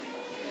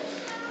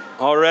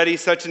Already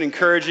such an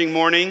encouraging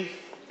morning.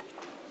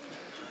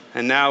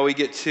 And now we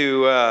get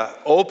to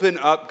open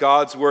up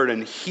God's Word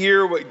and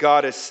hear what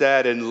God has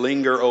said and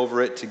linger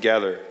over it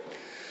together.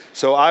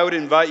 So I would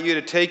invite you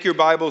to take your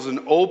Bibles and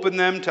open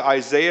them to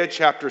Isaiah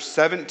chapter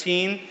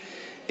 17.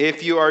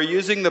 If you are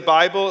using the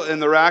Bible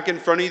in the rack in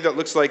front of you that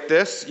looks like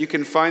this, you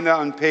can find that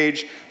on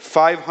page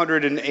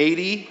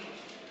 580.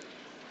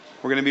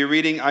 We're going to be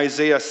reading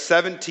Isaiah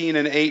 17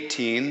 and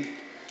 18,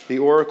 the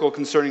oracle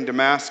concerning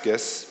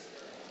Damascus.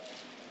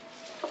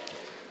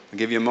 I'll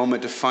give you a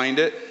moment to find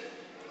it.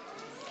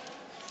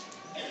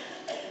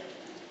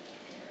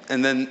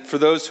 And then for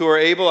those who are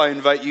able, I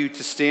invite you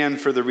to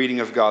stand for the reading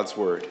of God's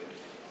Word.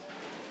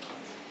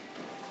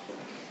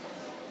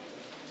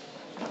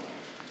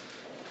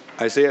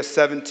 Isaiah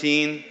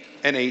 17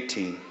 and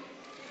 18.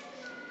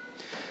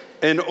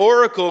 An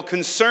oracle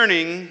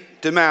concerning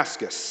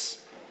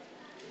Damascus.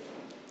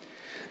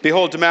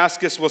 Behold,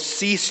 Damascus will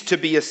cease to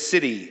be a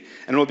city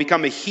and will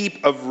become a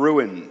heap of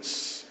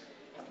ruins.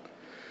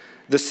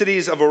 The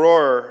cities of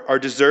Aurora are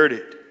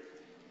deserted.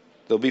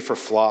 They'll be for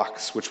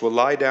flocks, which will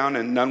lie down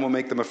and none will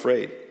make them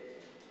afraid.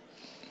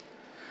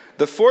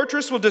 The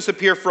fortress will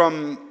disappear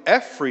from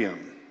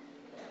Ephraim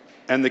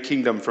and the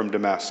kingdom from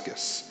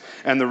Damascus.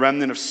 And the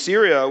remnant of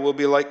Syria will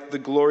be like the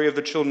glory of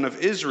the children of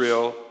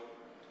Israel,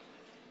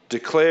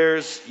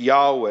 declares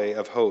Yahweh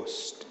of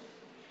hosts.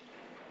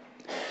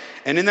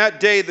 And in that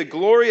day, the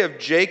glory of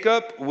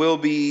Jacob will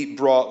be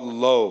brought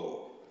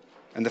low,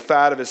 and the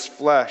fat of his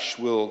flesh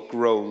will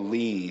grow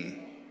lean.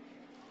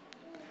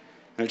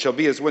 And it shall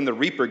be as when the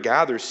reaper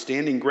gathers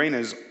standing grain,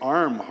 his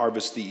arm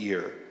harvests the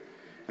ear,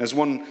 as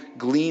one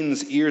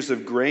gleans ears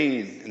of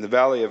grain in the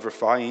valley of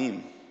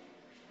Rephaim.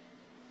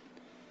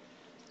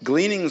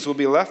 Gleanings will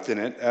be left in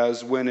it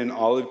as when an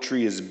olive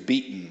tree is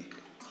beaten,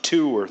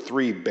 2 or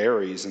 3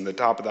 berries in the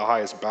top of the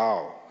highest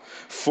bough,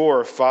 4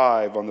 or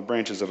 5 on the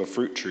branches of a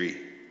fruit tree,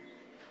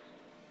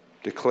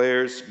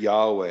 declares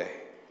Yahweh,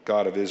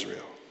 God of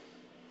Israel.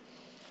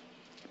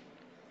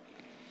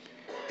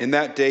 In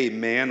that day,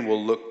 man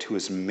will look to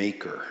his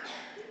Maker,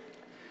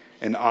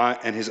 and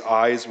his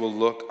eyes will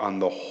look on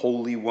the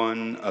Holy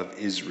One of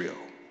Israel.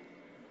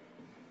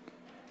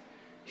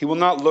 He will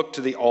not look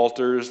to the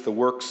altars, the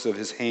works of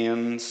his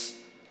hands,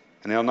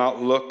 and he'll not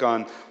look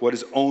on what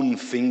his own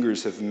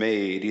fingers have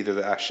made, either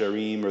the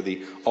Asherim or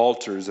the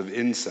altars of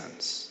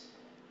incense.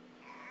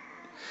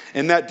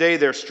 In that day,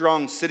 their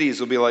strong cities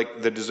will be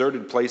like the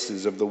deserted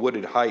places of the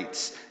wooded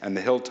heights and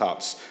the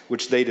hilltops,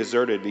 which they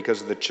deserted because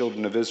of the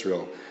children of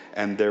Israel,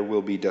 and there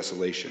will be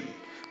desolation.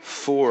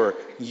 For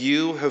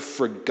you have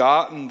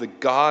forgotten the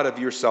God of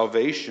your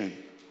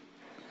salvation,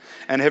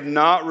 and have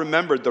not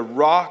remembered the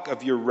rock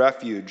of your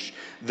refuge.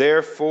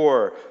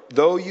 Therefore,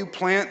 though you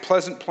plant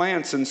pleasant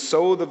plants and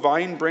sow the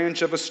vine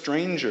branch of a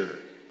stranger,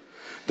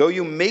 though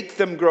you make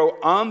them grow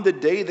on the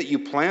day that you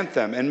plant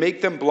them, and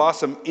make them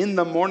blossom in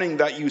the morning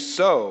that you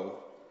sow,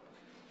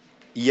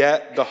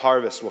 yet the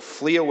harvest will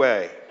flee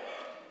away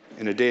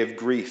in a day of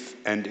grief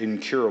and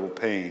incurable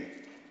pain.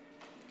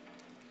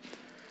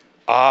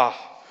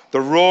 Ah, the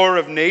roar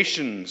of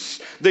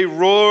nations. They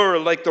roar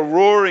like the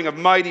roaring of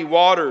mighty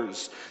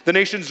waters. The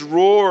nations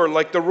roar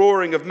like the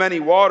roaring of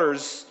many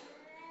waters.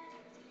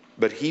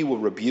 But he will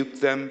rebuke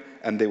them,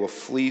 and they will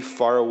flee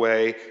far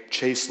away,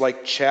 chased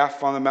like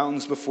chaff on the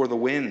mountains before the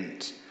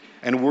wind,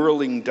 and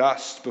whirling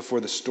dust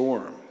before the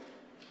storm.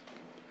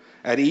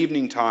 At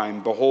evening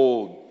time,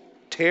 behold,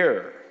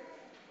 terror.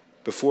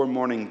 Before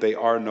morning, they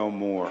are no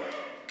more.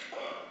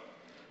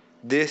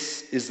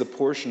 This is the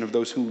portion of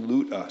those who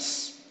loot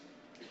us,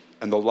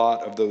 and the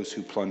lot of those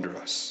who plunder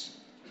us.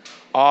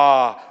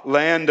 Ah,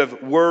 land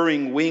of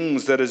whirring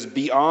wings that is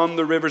beyond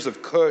the rivers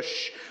of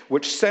Cush,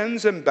 which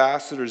sends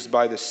ambassadors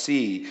by the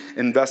sea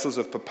in vessels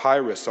of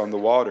papyrus on the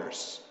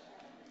waters.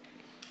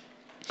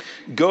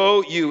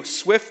 Go, you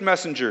swift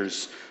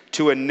messengers,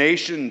 to a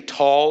nation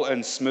tall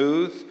and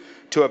smooth,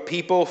 to a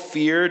people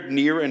feared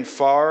near and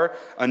far,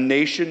 a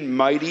nation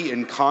mighty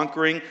and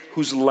conquering,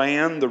 whose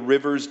land the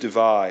rivers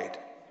divide.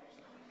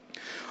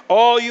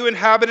 All you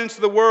inhabitants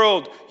of the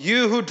world,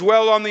 you who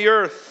dwell on the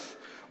earth,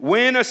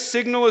 when a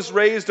signal is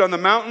raised on the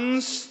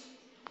mountains,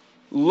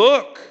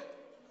 look.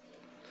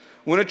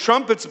 When a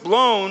trumpet's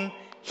blown,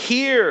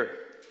 hear.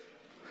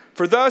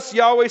 For thus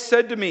Yahweh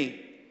said to me,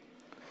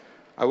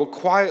 I will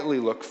quietly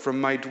look from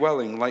my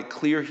dwelling like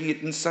clear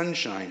heat and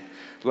sunshine,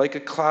 like a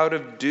cloud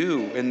of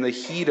dew in the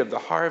heat of the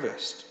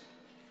harvest.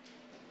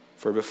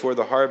 For before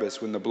the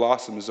harvest, when the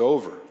blossom is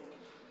over,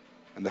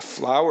 and the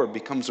flower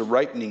becomes a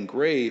ripening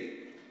grape,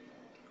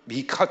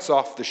 he cuts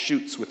off the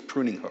shoots with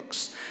pruning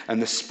hooks,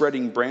 and the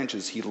spreading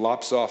branches he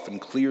lops off and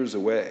clears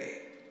away.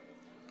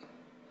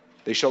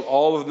 They shall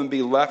all of them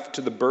be left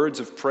to the birds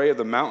of prey of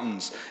the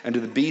mountains and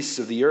to the beasts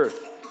of the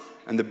earth.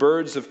 And the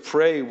birds of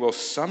prey will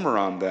summer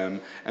on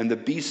them, and the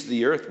beasts of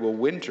the earth will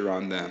winter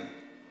on them.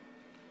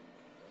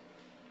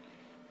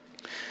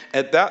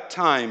 At that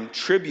time,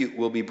 tribute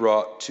will be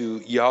brought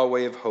to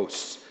Yahweh of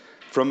hosts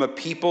from a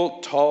people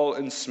tall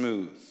and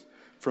smooth,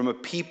 from a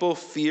people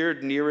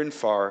feared near and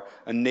far,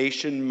 a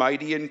nation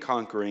mighty and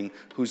conquering,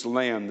 whose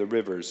land the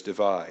rivers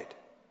divide.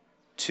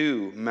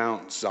 To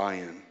Mount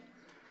Zion,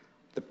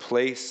 the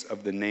place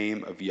of the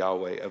name of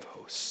Yahweh of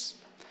hosts.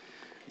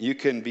 You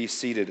can be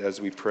seated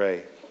as we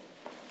pray.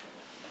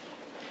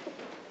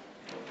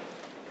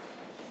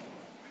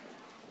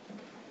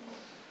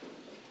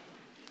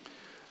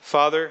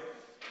 Father,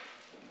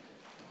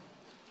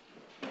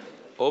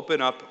 open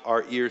up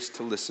our ears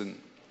to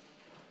listen.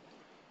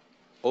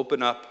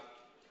 Open up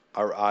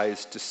our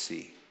eyes to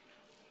see.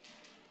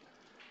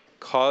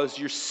 Cause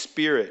your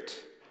Spirit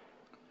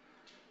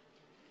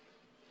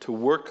to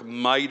work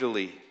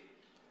mightily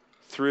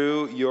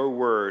through your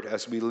word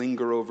as we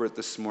linger over it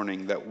this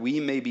morning, that we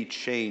may be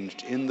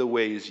changed in the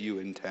ways you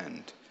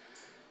intend.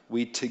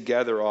 We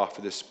together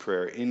offer this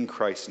prayer in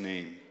Christ's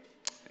name.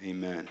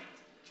 Amen.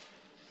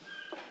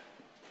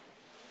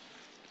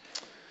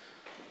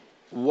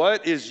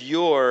 What is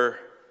your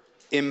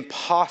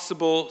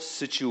impossible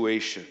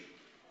situation?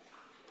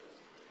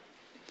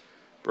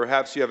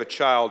 Perhaps you have a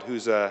child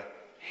who's a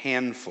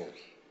handful,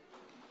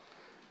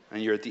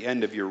 and you're at the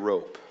end of your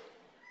rope.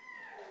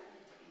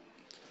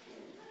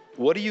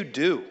 What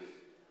do?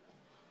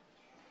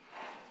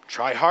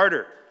 Try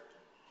harder.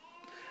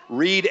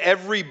 Read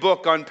every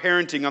book on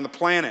parenting on the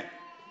planet.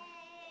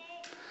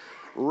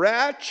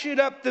 Ratchet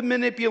up the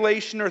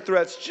manipulation or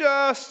threats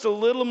just a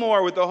little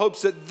more with the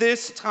hopes that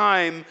this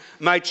time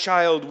my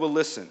child will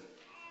listen.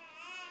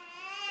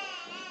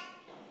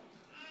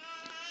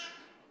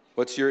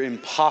 What's your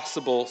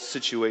impossible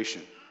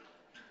situation?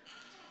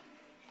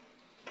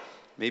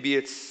 Maybe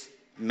it's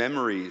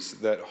memories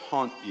that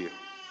haunt you.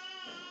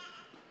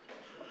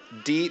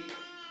 Deep,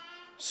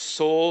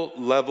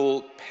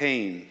 soul-level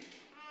pain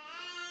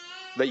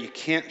that you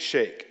can't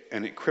shake,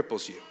 and it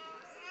cripples you.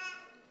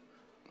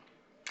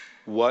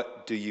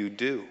 What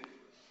do?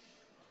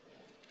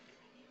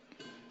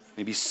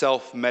 Maybe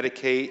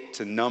self-medicate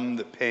to numb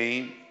the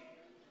pain.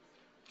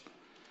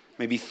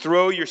 Maybe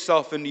throw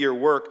yourself into your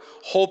work,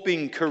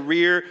 hoping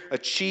career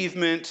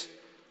achievement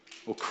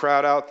will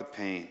crowd out the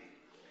pain.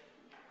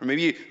 Or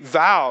maybe you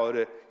vow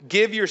to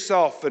give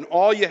yourself and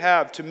all you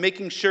have to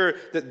making sure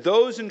that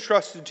those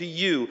entrusted to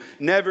you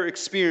never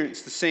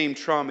experience the same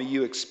trauma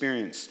you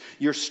experienced.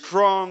 Your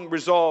strong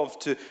resolve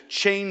to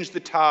change the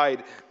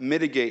tide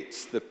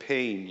mitigates the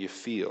pain you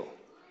feel.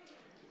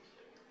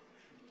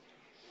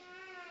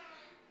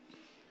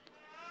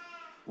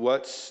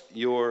 What's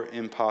your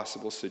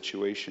impossible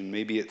situation?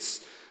 Maybe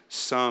it's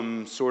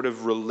some sort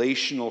of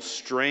relational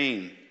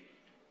strain,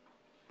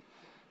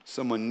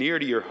 someone near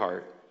to your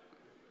heart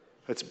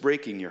that's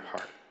breaking your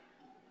heart.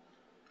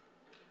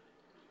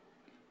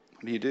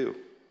 What do?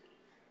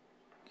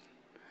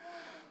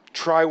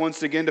 Try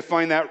once again to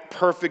find that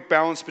perfect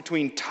balance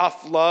between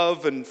tough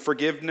love and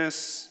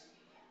forgiveness.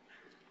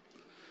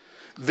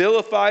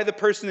 Vilify the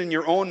person in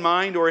your own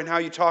mind or in how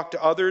you talk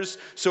to others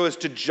so as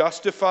to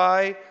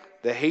justify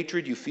the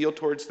hatred you feel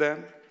towards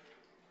them.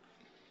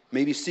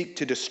 Maybe seek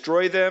to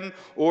destroy them,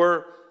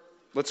 or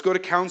let's go to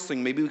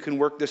counseling. Maybe we can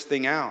work this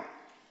thing out.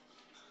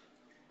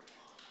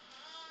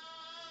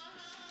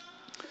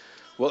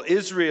 Well,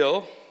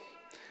 Israel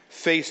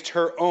faced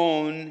her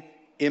own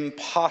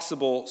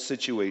impossible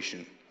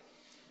situation.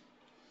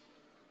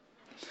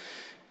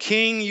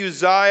 King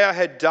Uzziah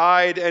had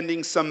died,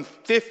 ending some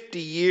 50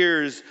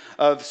 years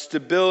of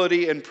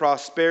stability and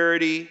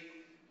prosperity.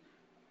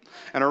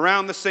 And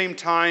around the same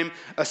time,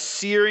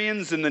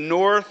 Assyrians in the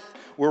north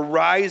were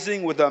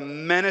rising with a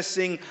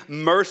menacing,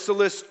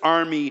 merciless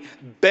army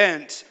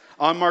bent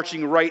on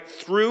marching right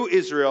through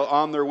Israel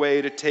on their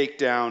way to take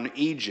down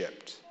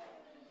Egypt.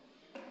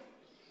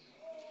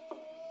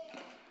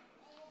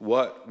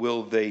 What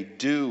will they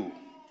do?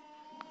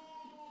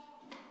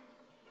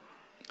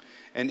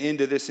 And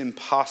into this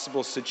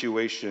impossible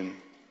situation,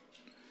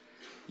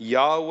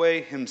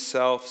 Yahweh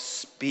himself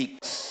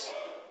speaks.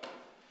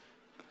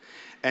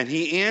 And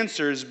he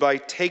answers by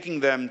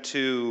taking them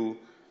to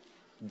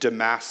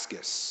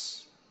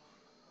Damascus.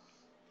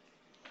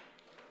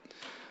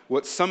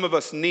 What some of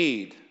us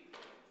need,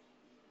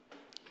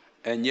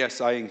 and yes,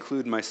 I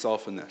include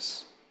myself in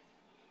this,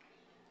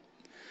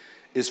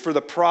 is for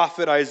the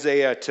prophet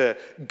Isaiah to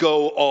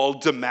go all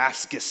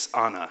Damascus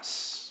on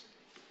us.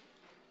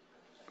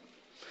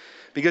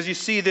 Because you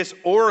see, this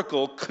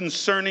oracle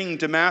concerning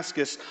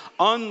Damascus,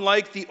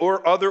 unlike the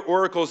other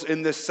oracles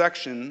in this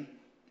section,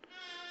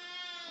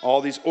 all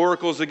these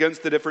oracles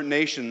against the different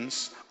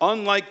nations,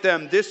 unlike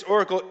them, this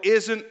oracle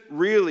isn't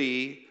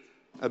really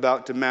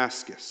about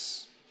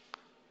Damascus.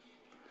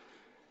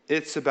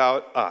 It's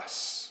about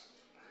us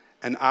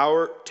and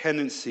our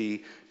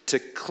tendency to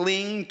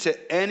cling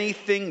to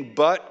anything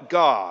but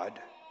God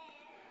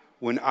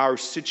when our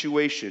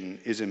situation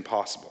is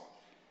impossible.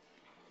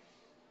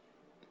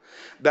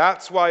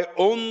 That's why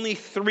only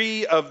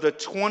 3 of the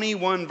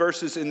 21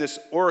 verses in this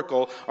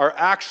oracle are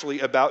actually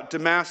about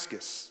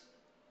Damascus.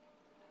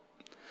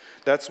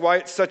 That's why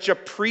it's such a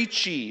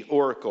preachy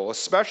oracle,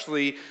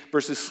 especially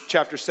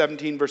chapter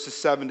 17, verses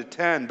 7 to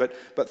 10,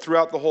 but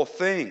throughout the whole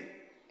thing.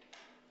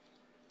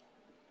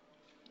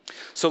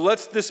 So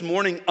let's this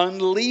morning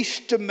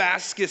unleash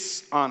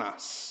Damascus on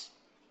us.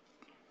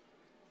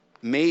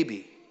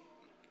 Maybe,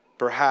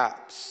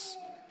 perhaps,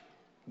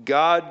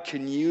 God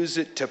can use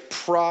it to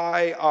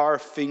pry our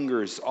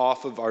fingers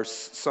off of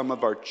some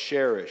of our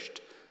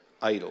cherished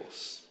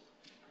idols.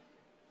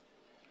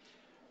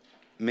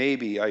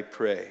 Maybe, I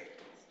pray,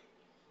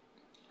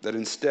 that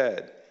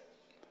instead,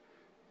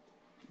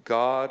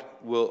 God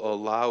will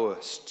allow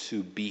us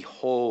to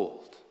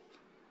behold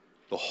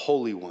the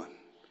Holy One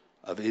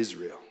of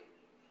Israel.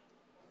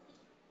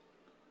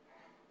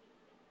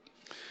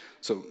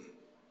 So,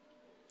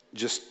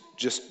 just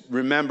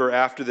remember,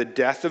 after the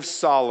death of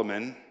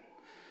Solomon,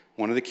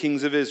 one of the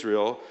kings of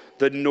Israel,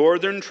 the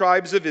northern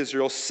tribes of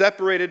Israel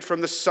separated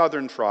from the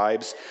southern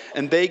tribes,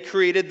 and they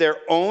created their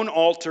own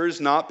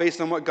altars, not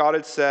based on what God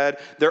had said,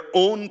 their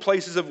own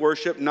places of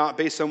worship, not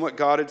based on what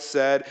God had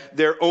said,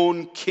 their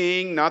own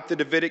king, not the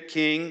Davidic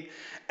king,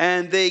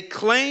 and they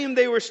claimed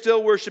they were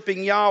still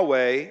worshiping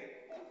Yahweh,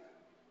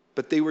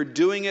 but they were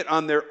doing it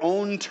on their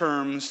own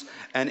terms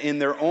and in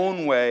their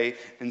own way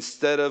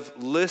instead of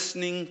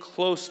listening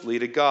closely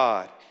to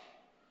God.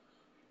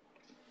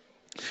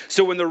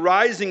 So when the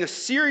rising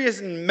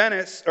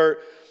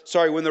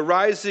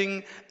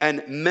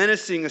and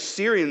menacing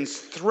Assyrians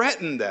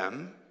threatened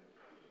them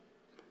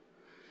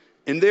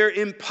in their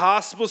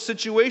impossible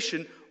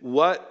situation,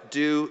 what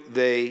do?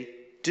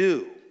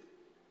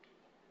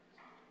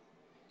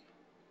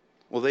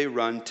 Well, they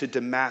run to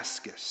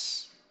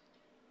Damascus.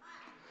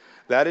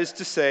 That is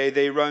to say,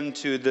 they run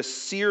to the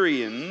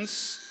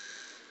Syrians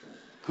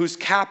whose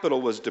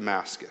capital was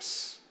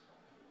Damascus.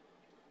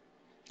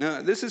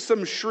 Now, this is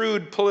some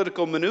shrewd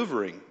political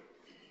maneuvering.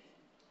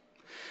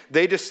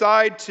 They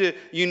decide to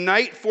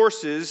unite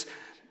forces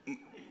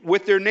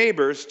with their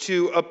neighbors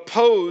to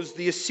oppose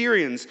the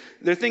Assyrians.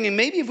 They're thinking,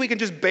 maybe if we can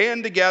just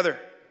band together,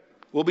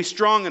 we'll be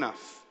strong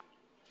enough.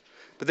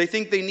 But they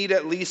think they need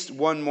at least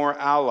one more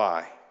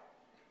ally.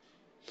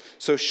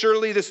 So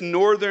surely this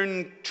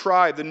northern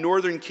tribe, the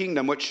northern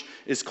kingdom, which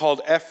is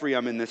called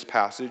Ephraim in this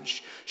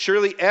passage,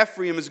 surely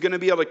Ephraim is going to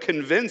be able to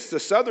convince the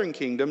southern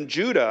kingdom,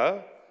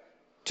 Judah,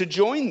 to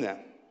join them.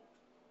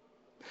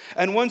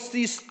 And once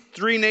these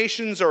three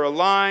nations are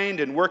aligned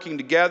and working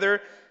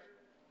together,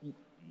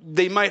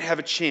 they might have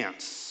a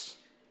chance.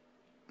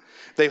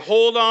 They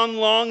hold on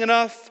long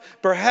enough,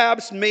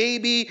 perhaps,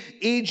 maybe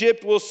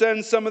Egypt will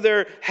send some of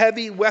their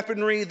heavy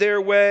weaponry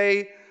their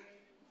way.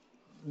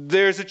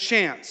 There's a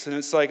chance. And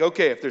it's like,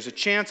 okay, if there's a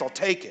chance, I'll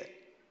take it.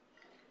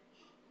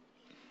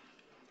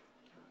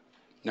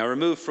 Now,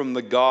 removed from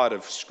the God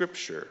of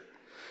Scripture,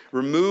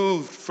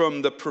 removed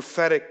from the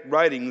prophetic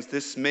writings,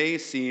 this may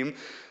seem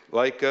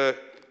like a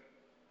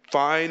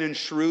fine and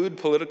shrewd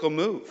political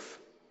move.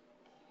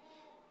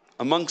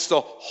 Amongst a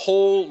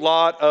whole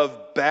lot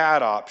of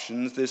bad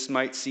options, this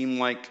might seem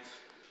like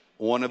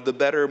one of the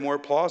better, more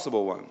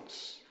plausible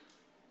ones.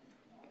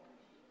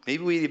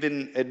 Maybe we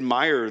even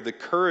admire the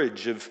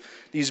courage of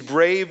these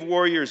brave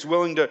warriors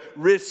willing to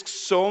risk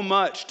so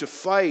much to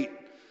fight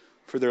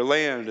for their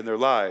land and their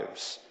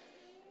lives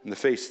in the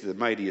face of the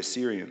mighty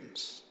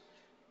Assyrians.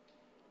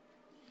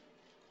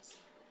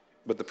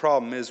 But the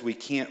problem is we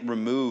can't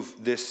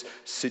remove this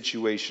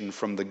situation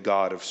from the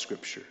God of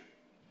Scripture.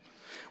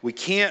 We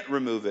can't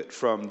remove it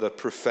from the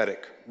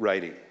prophetic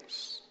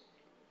writings.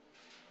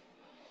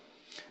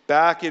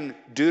 Back in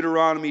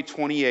Deuteronomy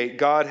 28,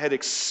 God had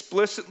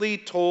explicitly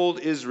told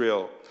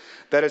Israel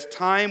that as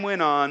time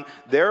went on,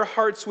 their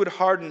hearts would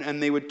harden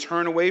and they would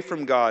turn away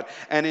from God.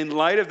 And in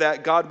light of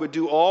that, God would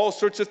do all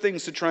sorts of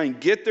things to try and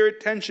get their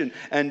attention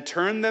and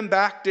turn them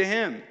back to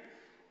Him.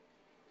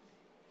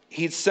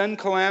 He'd send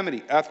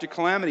calamity after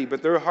calamity,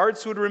 but their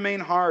hearts would remain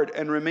hard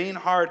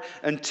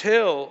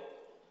until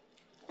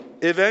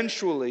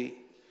eventually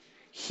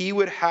He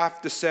would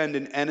have to send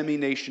an enemy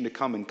nation to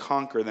come and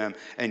conquer them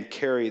and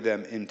carry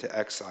them into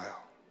exile.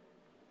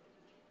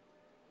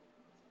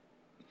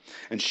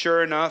 And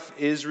sure enough,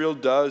 Israel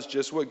does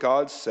just what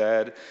God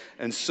said.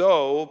 And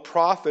so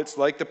prophets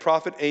like the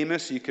prophet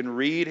Amos, you can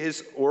read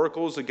his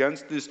oracles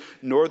against these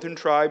northern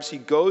tribes. He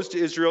goes to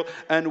Israel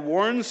and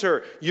warns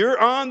her, you're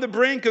on the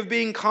brink of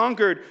being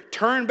conquered.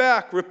 Turn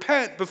back,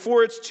 repent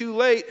before it's too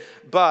late.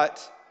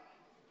 But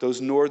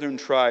those northern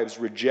tribes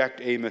reject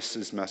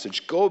Amos's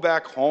message. Go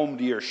back home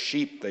to your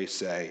sheep, they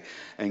say.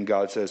 And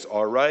God says,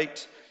 all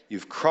right,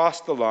 you've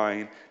crossed the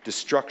line.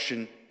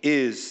 Destruction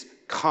is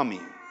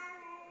coming.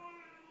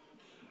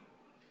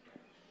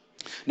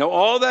 Now,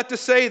 all that to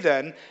say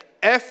then,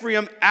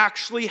 Ephraim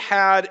actually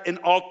had an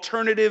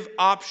alternative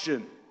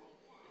option.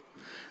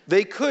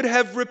 They could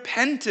have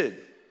repented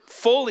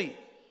fully,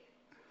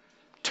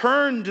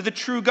 turned to the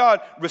true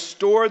God,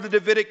 restore the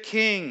Davidic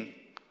king,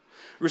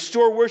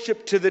 restore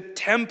worship to the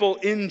temple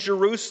in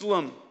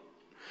Jerusalem,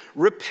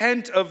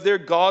 repent of their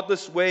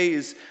godless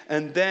ways,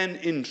 and then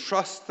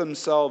entrust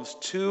themselves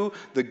to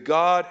the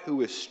God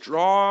who is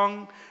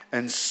strong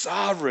and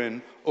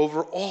sovereign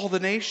over all the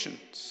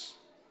nations.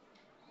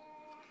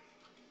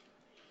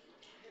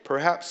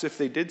 Perhaps if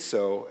they did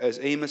so, as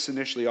Amos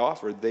initially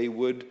offered,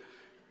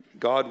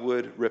 God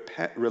would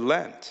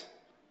relent.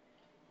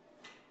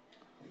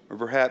 Or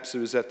perhaps it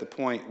was at the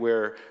point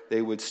where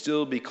they would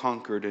still be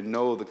conquered and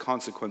know the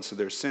consequence of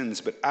their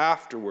sins, but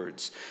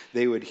afterwards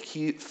they would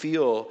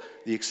feel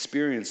the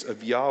experience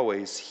of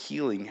Yahweh's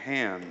healing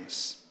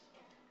hands.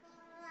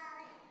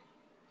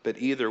 But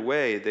either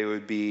way, they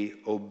would be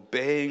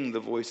obeying the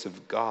voice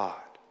of God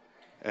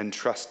and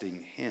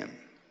trusting Him.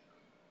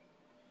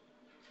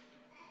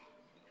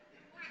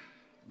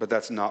 But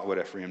that's not what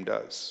Ephraim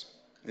does,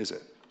 is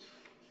it?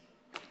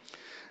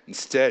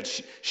 Instead,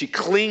 she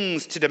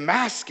clings to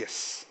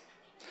Damascus,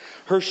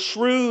 her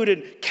shrewd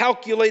and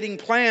calculating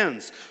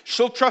plans.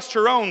 She'll trust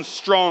her own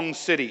strong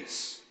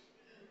cities.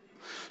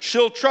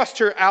 She'll trust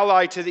her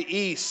ally to the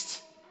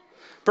east.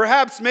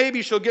 Perhaps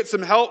maybe she'll get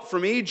some help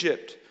from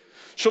Egypt.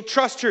 She'll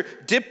trust her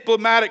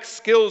diplomatic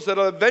skills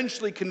that'll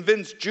eventually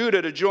convince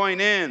Judah to join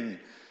in.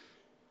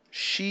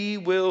 She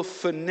will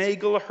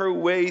finagle her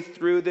way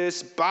through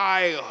this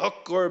by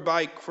hook or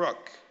by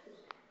crook.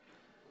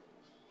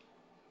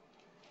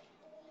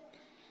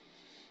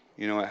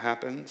 You know what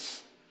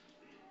happens?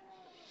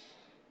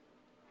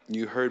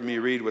 You heard me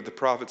read what the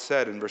prophet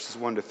said in verses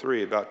 1 to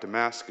 3 about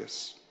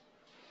Damascus.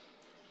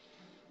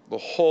 The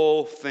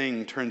whole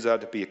thing turns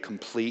out to be a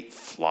complete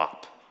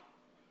flop.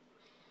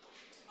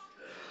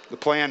 The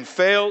plan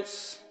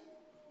fails,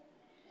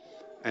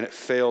 and it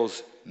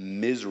fails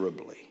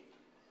miserably.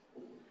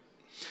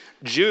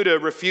 Judah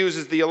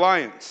refuses the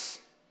alliance.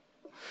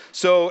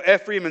 So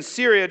Ephraim and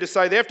Syria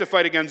decide they have to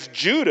fight against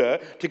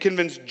Judah to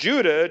convince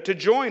Judah to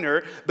join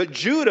her. But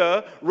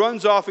Judah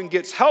runs off and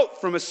gets help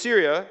from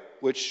Assyria,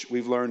 which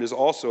we've learned is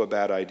also a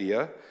bad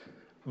idea.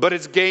 But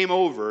it's game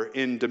over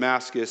in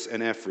Damascus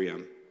and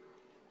Ephraim.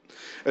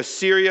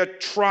 Assyria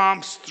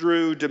tromps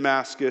through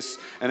Damascus,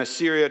 and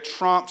Assyria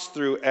tromps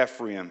through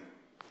Ephraim.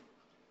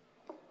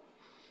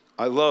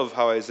 I love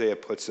how Isaiah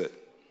puts it.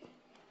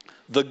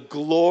 The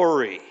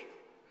glory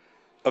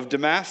of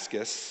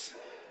Damascus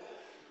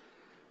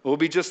will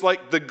be just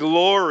like the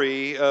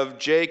glory of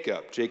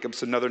Jacob.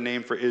 Jacob's another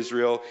name for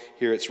Israel.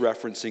 Here it's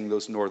referencing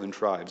those northern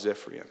tribes,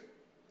 Ephraim.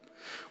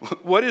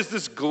 What is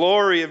this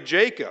glory of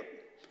Jacob?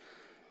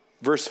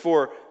 Verse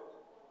 4,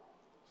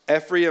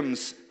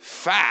 Ephraim's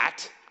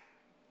fat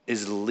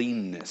is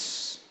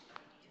leanness.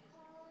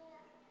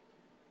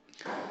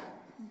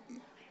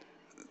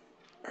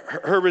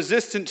 Her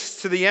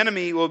resistance to the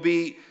enemy it'll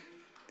be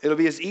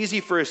as easy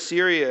for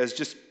Assyria as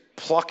just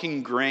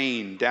plucking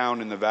grain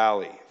down in the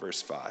valley,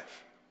 verse 5.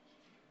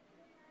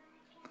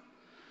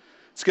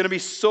 It's going to be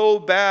so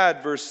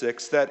bad, verse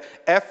 6, that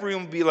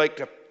Ephraim will be like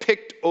a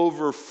picked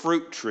over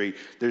fruit tree.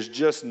 There's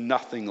just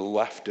nothing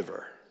left of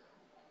her.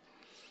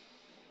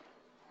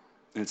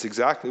 And it's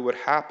exactly what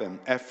happened.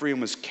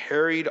 Ephraim was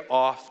carried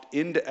off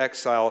into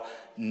exile,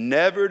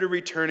 never to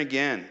return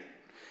again,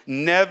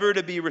 never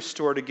to be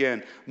restored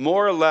again.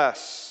 More or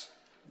less,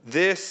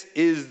 this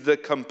is the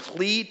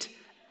complete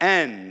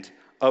end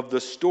of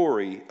the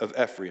story of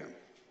Ephraim.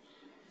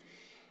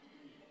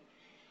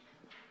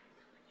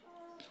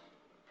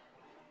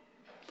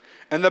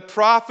 And the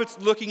prophet's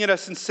looking at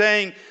us and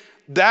saying,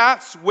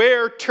 that's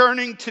where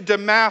turning to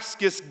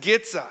Damascus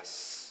gets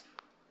us.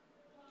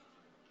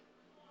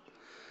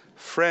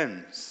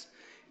 Friends,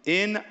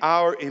 in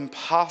our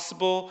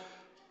impossible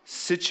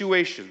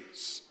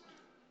situations,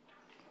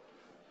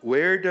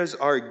 where does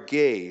our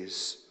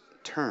gaze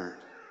turn?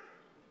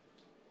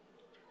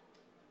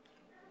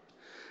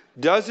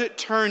 Does it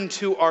turn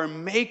to our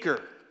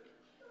Maker?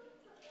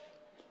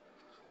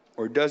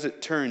 Or does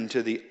it turn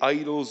to the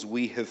idols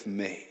we have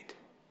made?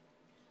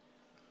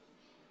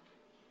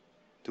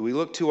 Do we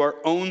look to our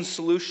own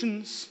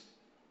solutions?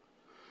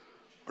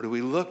 Or do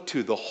we look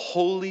to the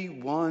Holy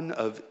One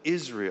of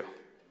Israel?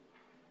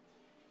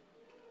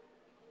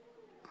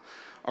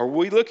 Are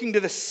we looking to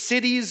the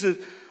cities of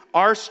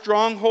our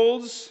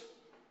strongholds?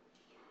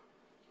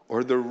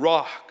 Or the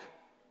rock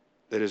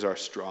that is our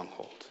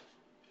stronghold?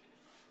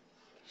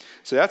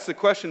 So that's the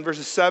question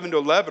verses 7 to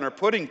 11 are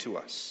putting to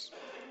us.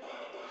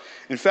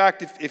 In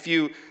fact, if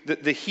you,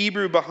 the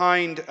Hebrew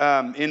behind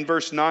in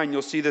verse 9,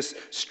 you'll see this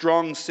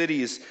strong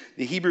cities.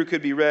 The Hebrew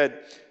could be read,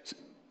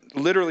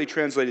 literally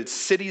translated,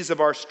 cities of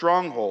our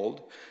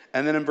stronghold.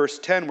 And then in verse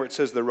 10, where it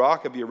says the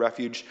rock of your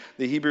refuge,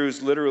 the Hebrew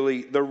is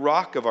literally the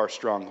rock of our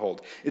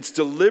stronghold. It's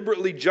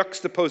deliberately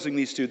juxtaposing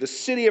these two, the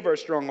city of our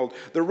stronghold,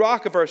 the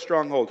rock of our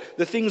stronghold,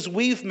 the things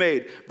we've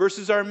made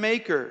versus our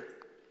Maker.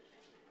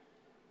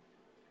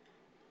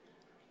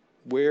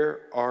 Where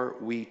are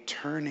we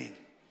turning?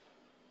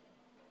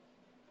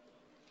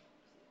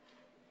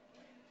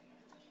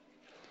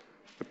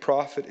 The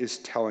prophet is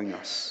telling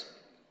us,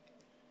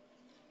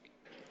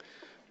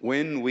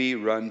 when we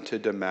run to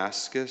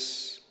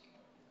Damascus,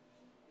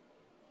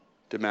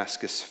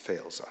 Damascus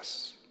fails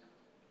us.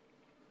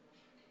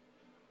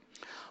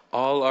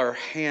 All our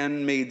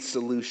handmade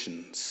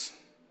solutions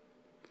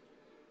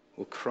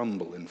will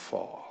crumble and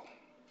fall.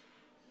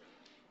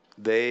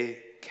 They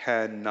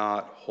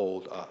cannot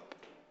hold up.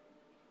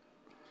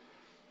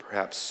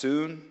 Perhaps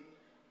soon,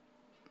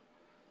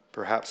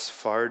 perhaps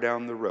far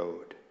down the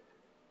road,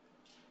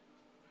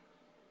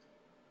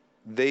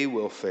 they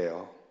will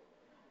fail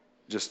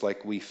just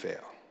like we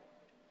fail.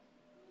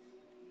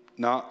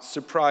 not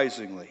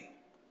surprisingly,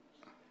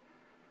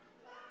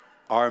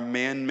 our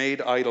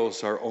man-made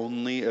idols are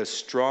only as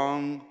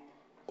strong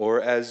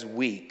or as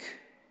weak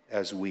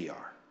as we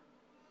are.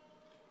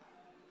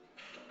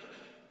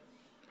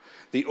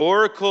 The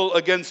oracle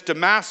against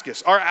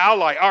Damascus, our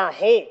ally, our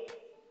hope,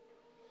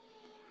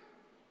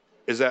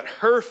 is that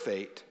her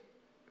fate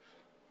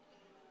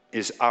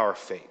is our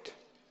fate.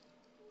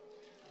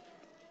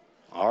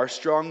 Our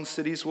strong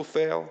cities will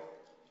fail,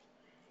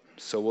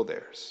 so will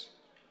theirs.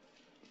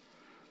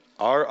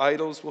 Our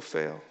idols will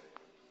fail,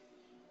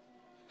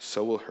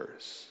 so will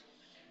hers.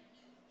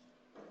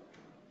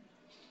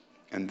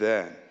 And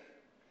then,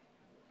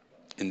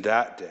 in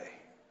that day,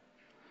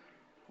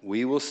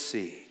 we'll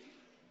see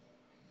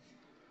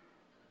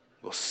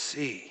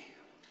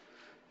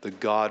the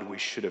God we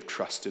should have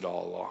trusted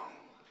all along.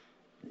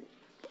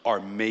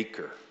 Our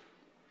Maker,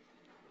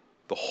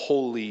 the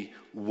Holy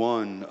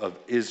One of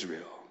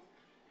Israel,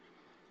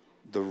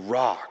 the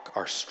rock,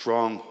 our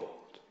stronghold.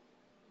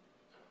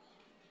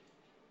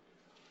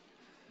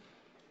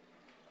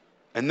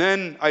 And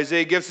then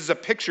Isaiah gives us a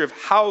picture of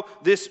how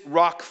this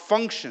rock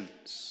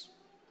functions.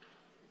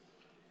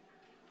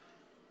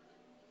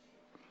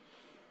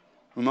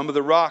 Remember,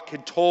 the rock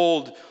had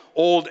told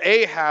old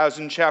Ahaz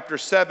in chapter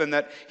 7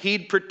 that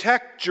he'd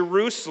protect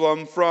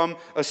Jerusalem from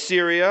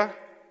Assyria.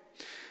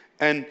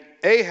 And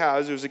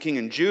Ahaz, who was a king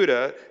in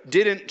Judah,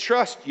 didn't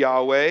trust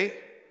Yahweh.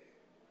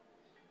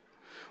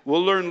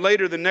 We'll learn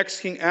later the next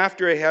king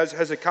after Ahaz,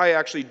 Hezekiah,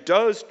 actually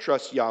does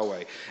trust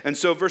Yahweh. And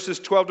so verses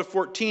 12 to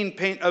 14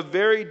 paint a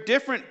very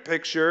different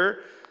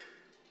picture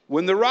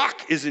when the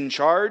rock is in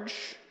charge.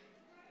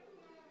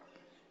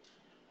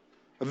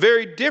 A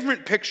very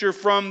different picture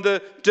from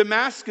the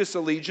Damascus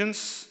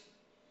allegiance.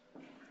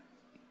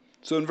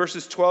 So in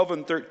verses 12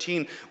 and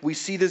 13, we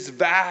see this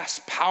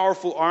vast,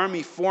 powerful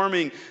army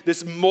forming.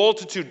 This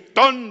multitude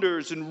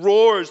thunders and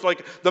roars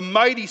like the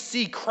mighty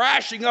sea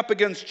crashing up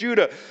against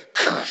Judah.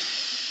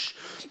 Kush,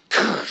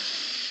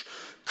 kush,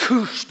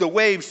 kush. The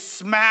waves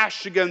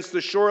smash against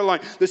the shoreline.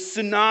 The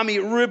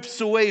tsunami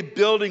rips away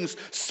buildings,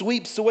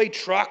 sweeps away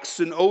trucks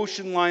and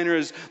ocean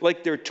liners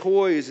like they're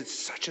toys. It's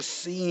such a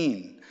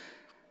scene.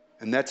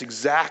 And that's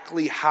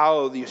exactly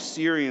how the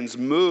Assyrians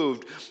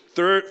moved,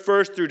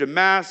 first through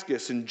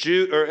Damascus and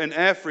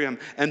Ephraim,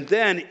 and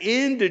then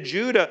into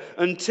Judah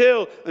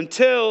until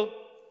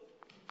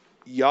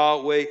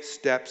Yahweh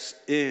steps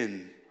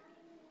in.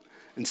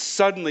 And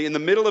suddenly, in the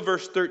middle of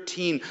verse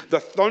 13, the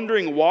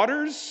thundering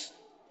waters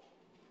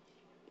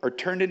are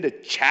turned into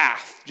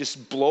chaff,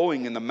 just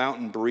blowing in the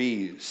mountain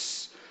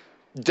breeze.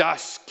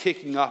 Dust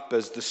kicking up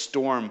as the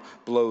storm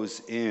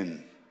blows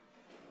in.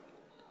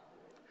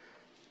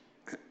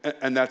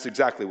 And that's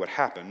exactly what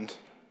happened.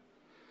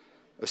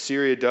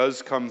 Assyria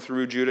does come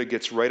through Judah,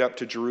 gets right up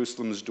to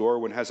Jerusalem's door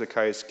when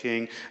Hezekiah is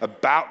king,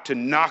 about to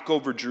knock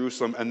over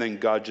Jerusalem, and then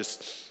God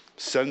just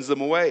sends them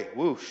away.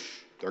 Whoosh,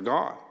 they're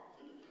gone.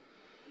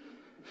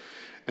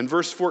 And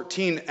verse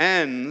 14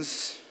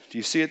 ends, do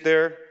you see it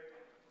there?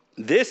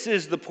 This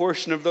is the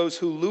portion of those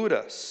who loot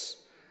us,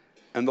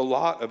 and the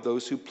lot of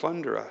those who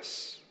plunder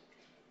us.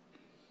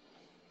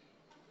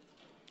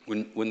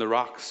 When the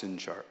rock's in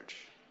charge.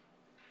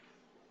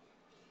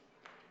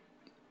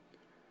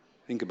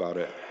 Think about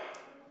it.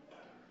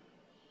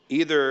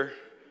 Either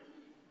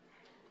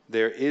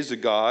there is a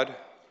God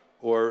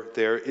or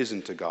there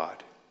isn't a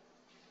God.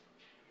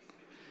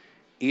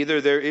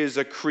 Either there is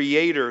a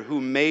creator who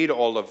made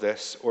all of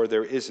this or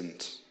there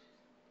isn't.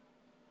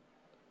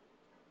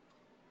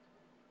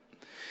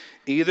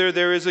 Either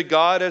there is a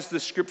God, as the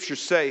scriptures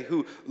say,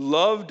 who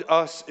loved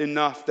us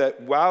enough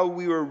that while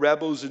we were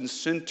rebels and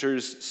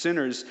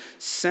sinners,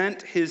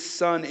 sent his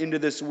Son into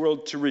this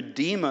world to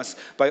redeem us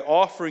by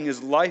offering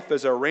his life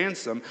as our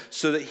ransom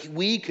so that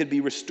we could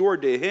be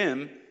restored to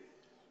him,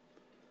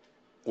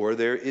 or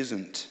there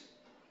isn't.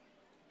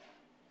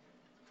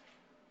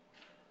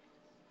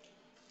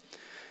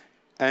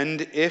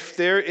 And if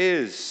there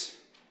is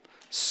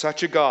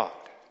such a God,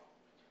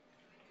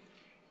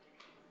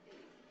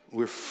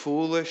 we're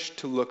foolish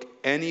to look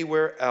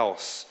anywhere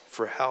else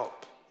for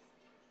help.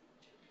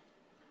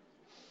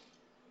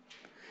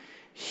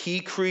 He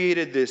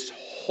created this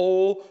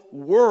whole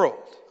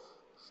world,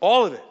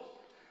 all of it,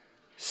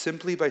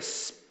 simply by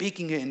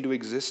speaking it into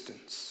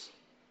existence.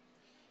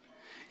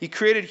 He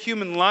created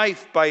human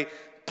life by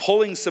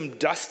pulling some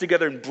dust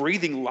together and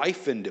breathing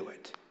life into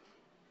it.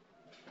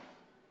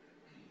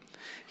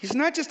 He's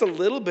not just a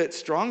little bit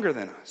stronger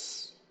than us.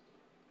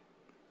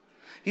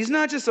 He's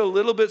not just a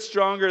little bit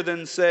stronger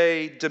than,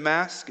 say,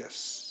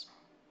 Damascus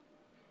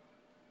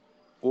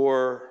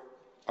or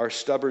our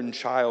stubborn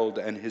child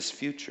and his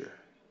future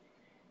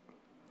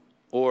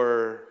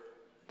or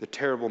the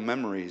terrible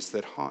memories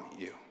that haunt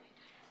you.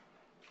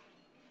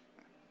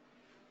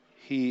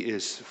 He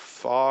is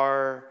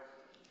far,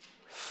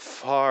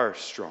 far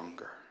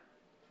stronger.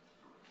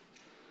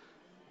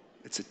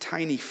 It's a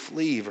tiny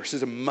flea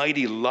versus a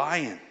mighty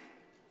lion.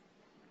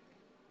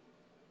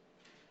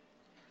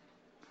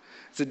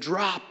 It's a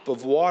drop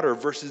of water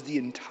versus the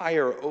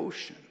entire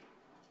ocean.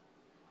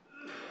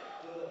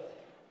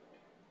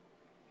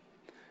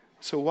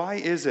 So why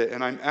is it,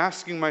 and I'm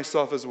asking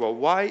myself as well,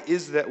 why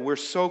is that we're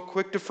so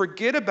quick to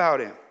forget about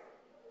him?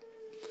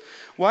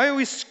 Why are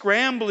we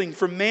scrambling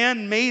for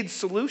man-made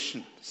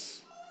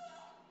solutions?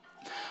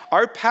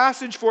 Our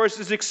passage for us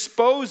is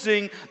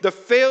exposing the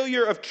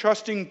failure of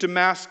trusting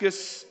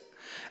Damascus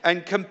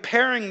and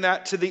comparing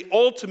that to the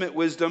ultimate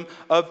wisdom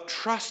of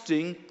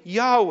trusting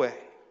Yahweh.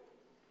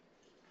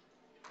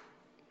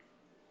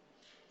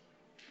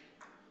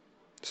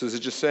 So is it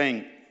just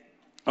saying,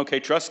 okay,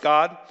 trust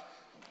God,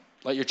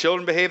 let your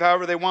children behave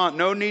however they want,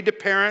 no need to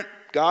parent,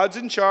 God's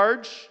in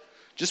charge,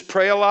 just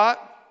pray a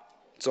lot,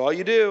 that's all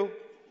you do?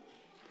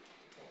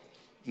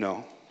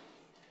 No.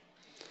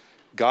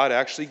 God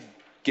actually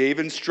gave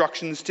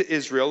instructions to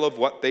Israel of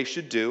what they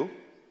should do.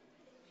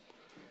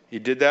 He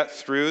did that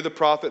through the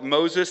prophet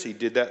Moses. He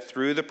did that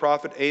through the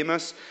prophet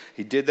Amos.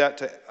 He did that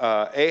to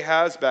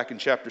Ahaz back in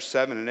chapter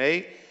 7 and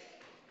 8.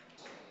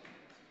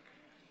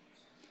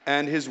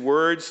 And his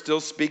word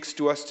still speaks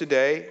to us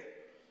today.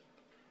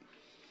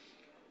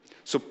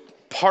 So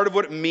part of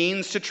what it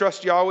means to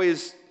trust Yahweh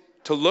is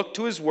to look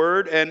to his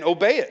word and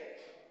obey it.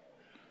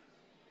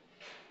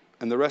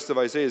 And the rest of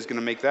Isaiah is going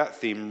to make that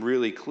theme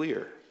really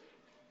clear.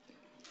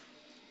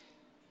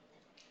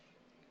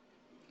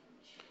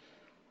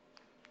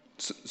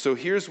 So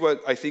here's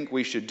what I think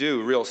we should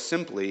do, real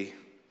simply.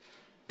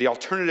 The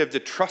alternative to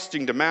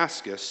trusting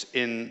Damascus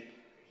in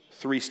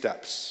 3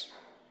 steps.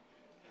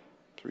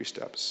 3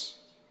 steps.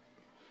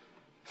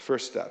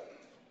 First step.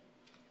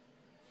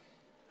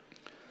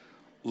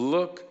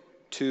 Look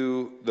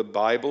to the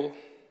Bible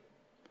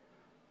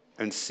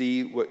and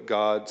see what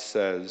God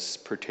says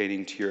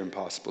pertaining to your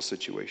impossible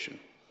situation.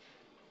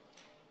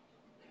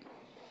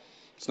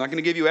 It's not going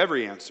to give you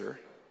every answer,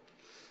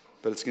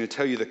 but it's going to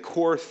tell you the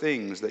core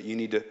things that you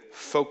need to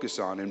focus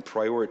on and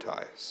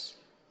prioritize.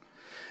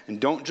 And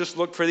don't just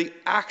look for the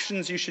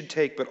actions you should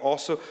take, but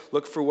also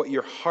look for what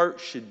your heart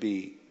should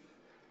be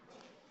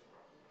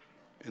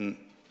in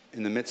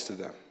the midst of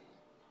them.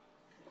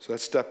 So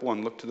that's step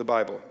 1, look to the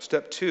Bible.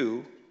 Step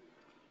 2,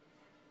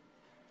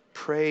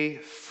 pray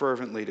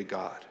fervently to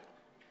God.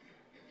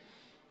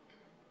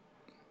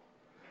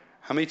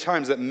 How many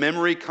times that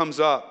memory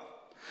comes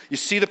up? You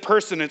see the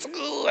person, it's,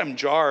 oh, I'm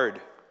jarred.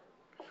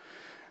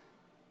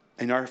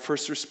 And our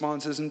first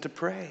response isn't to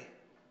pray.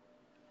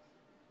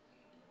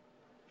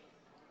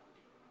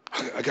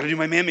 I got to do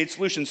my man-made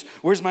solutions.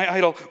 Where's my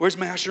idol? Where's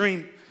my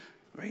Asherim?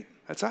 Right?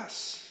 That's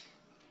us.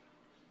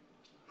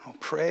 Oh,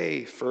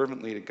 pray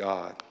fervently to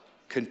God,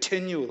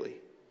 continually.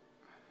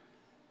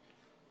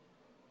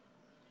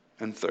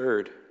 And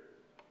third,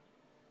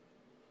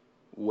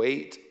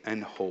 wait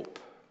and hope.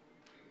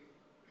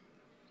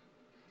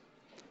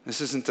 This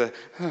isn't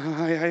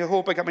I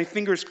hope I got my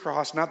fingers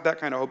crossed, not that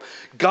kind of hope.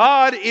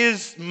 God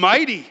is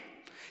mighty.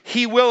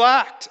 He will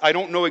act. I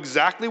don't know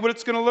exactly what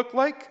it's going to look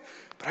like,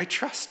 but I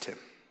trust him.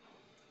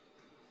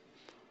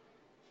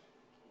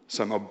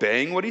 So I'm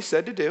obeying what he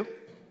said to do.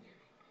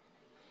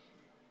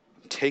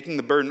 I'm taking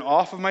the burden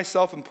off of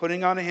myself and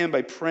putting it on him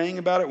by praying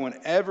about it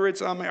whenever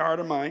it's on my heart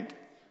or mind.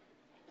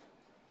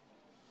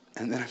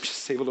 And then I'm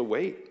just able to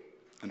wait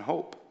and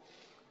hope,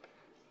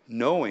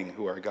 knowing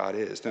who our God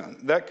is. Now,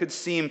 that could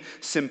seem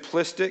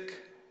simplistic.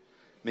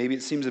 Maybe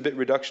it seems a bit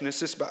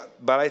reductionist,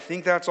 but I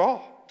think that's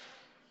all.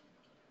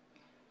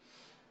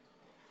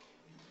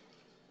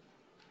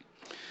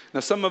 Now,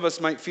 some of us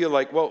might feel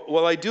like,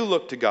 well, I do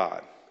look to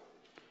God.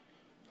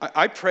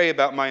 I pray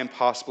about my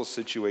impossible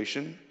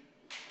situation.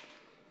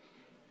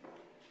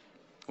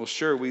 Well,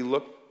 sure, we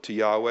look to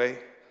Yahweh,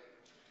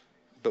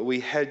 but we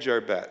hedge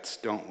our bets,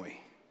 don't we?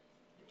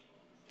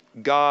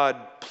 God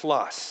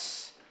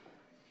plus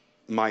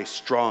my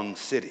strong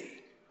city.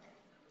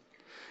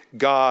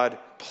 God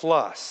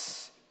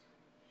plus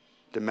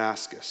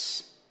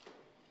Damascus.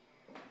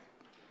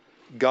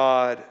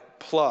 God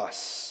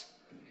plus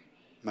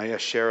my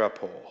Asherah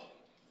pole.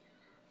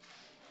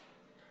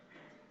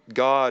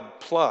 God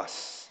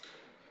plus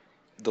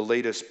the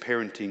latest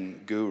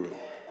parenting guru.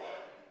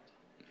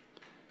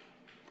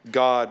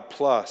 God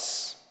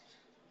plus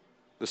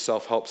the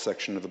self-help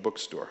section of the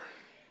bookstore.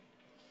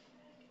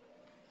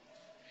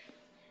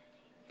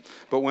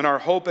 But when our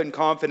hope and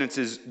confidence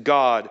is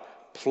God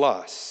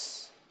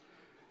plus,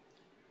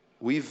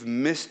 we've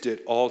missed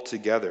it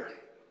altogether.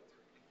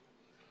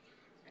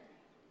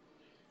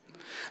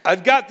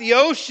 I've got the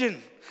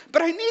ocean,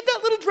 but I need that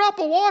little drop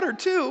of water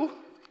too.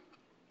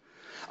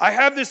 I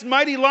have this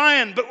mighty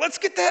lion, but let's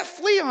get that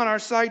flea on our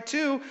side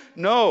too.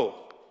 No.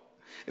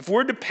 If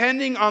we're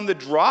depending on the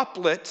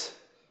droplet,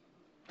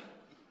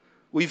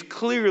 we've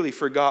clearly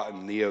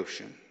forgotten the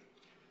ocean.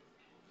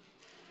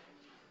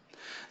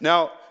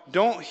 Now,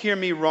 don't hear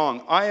me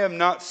wrong. I am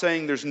not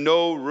saying there's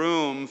no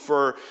room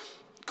for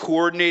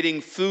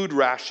coordinating food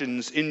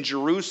rations in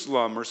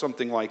Jerusalem or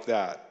something like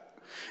that.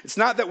 It's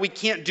not that we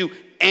can't do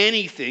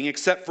anything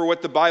except for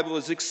what the Bible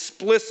has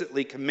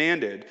explicitly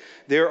commanded.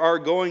 There are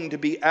going to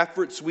be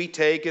efforts we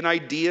take and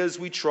ideas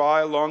we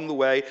try along the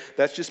way.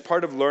 That's just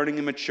part of learning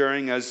and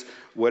maturing as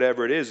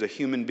whatever it is, a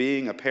human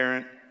being, a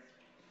parent.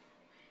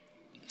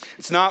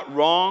 It's not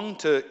wrong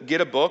to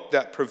get a book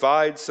that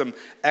provides some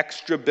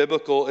extra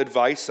biblical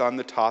advice on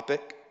the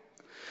topic,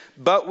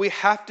 but we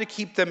have to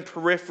keep them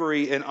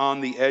periphery and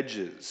on the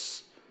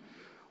edges.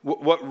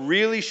 What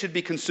really should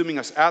be consuming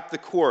us at the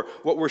core,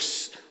 what we're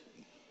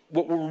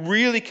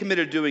really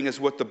committed to doing is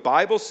what the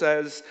Bible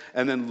says,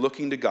 and then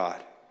looking to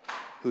God,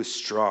 who's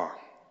strong.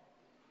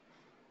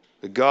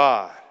 The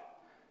God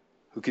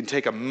who can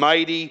take a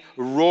mighty,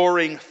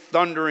 roaring,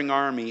 thundering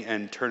army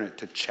and turn it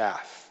to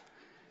chaff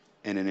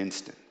in an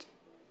instant.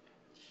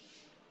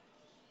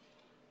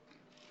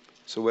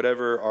 So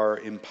whatever our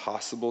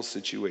impossible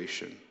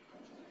situation,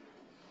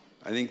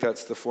 I think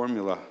that's the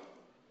formula.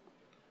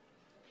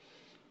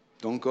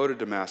 Don't go to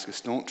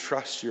Damascus. Don't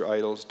trust your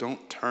idols.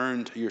 Don't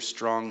turn to your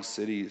strong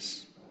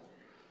cities.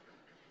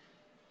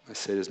 I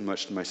say it as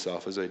much to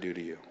myself as I do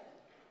to you.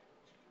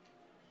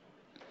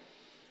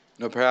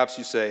 Now, perhaps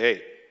you say,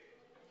 hey,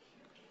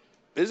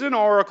 is an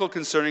oracle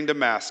concerning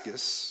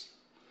Damascus?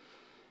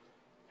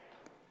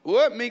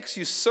 What makes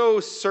you so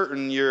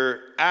certain you're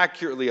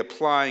accurately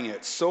applying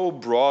it so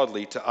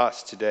broadly to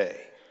us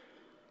today?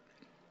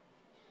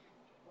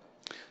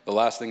 The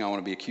last thing I want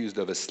to be accused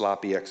of is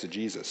sloppy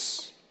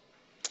exegesis.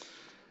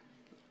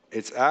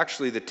 It's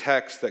actually the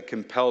text that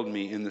compelled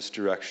me in this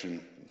direction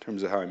in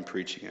terms of how I'm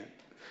preaching it,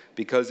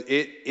 because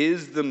it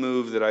is the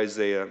move that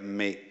Isaiah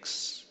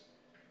makes.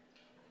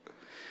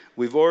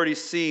 We've already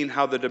seen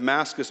how the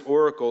Damascus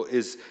oracle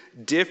is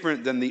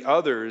different than the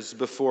others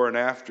before and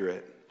after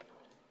it.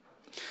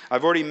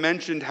 I've already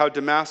mentioned how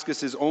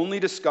Damascus is only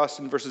discussed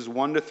in verses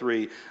 1 to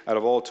 3 out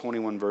of all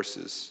 21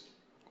 verses.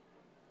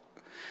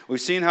 We've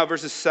seen how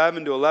verses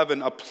 7 to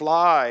 11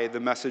 apply the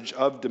message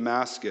of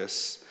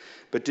Damascus.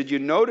 But did you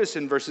notice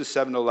in verses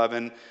 7 to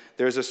 11,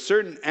 there's a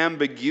certain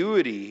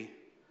ambiguity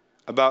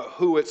about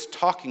who it's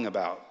talking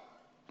about?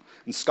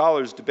 And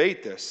scholars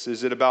debate this.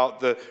 Is it about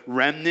the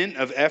remnant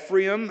of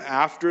Ephraim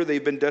after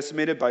they've been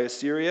decimated by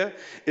Assyria?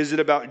 Is it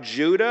about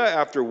Judah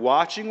after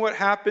watching what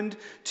happened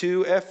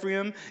to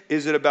Ephraim?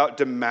 Is it about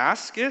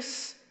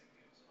Damascus?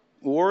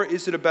 Or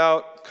is it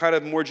about, kind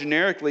of more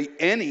generically,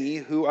 any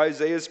who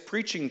Isaiah is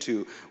preaching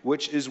to,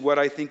 which is what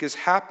I think is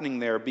happening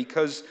there?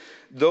 Because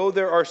though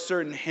there are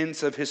certain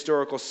hints of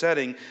historical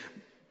setting,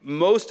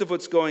 most of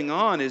what's going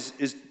on is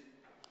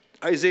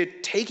Isaiah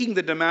taking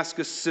the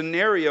Damascus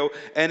scenario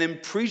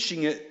and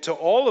preaching it to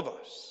all of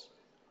us.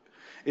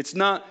 It's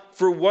not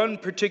for one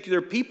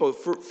particular people.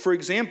 For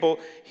example,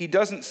 he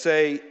doesn't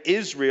say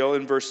Israel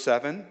in verse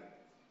 7.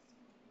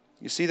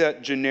 You see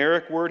that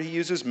generic word he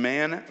uses,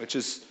 man, which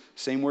is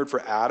same word for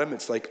Adam.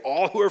 It's like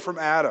all who are from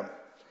Adam,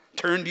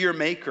 turn to your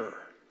maker.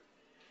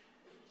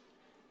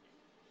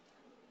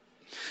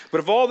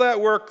 But if all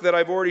that work that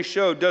I've already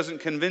showed doesn't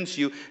convince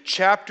you,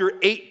 chapter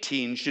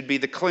 18 should be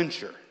the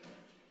clincher.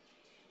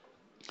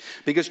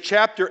 Because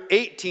chapter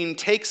 18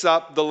 takes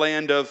up the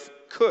land of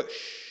Cush.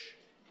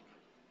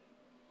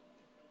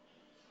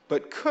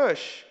 But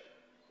Cush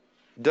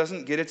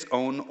doesn't get its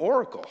own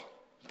oracle.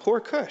 Poor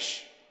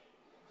Cush.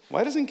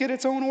 Why doesn't it get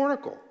its own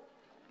oracle?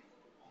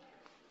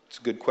 It's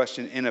a good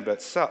question in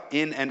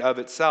and of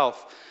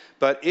itself.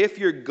 But if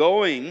you're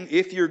going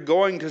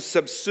to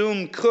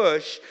subsume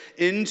Cush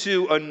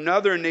into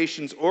another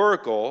nation's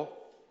oracle,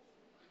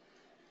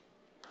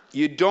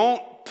 you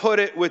don't put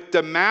it with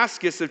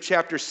Damascus of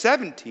chapter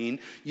 17,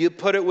 you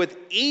put it with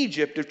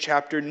Egypt of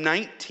chapter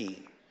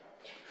 19.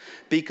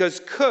 Because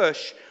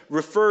Cush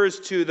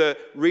refers to the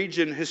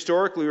region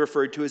historically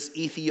referred to as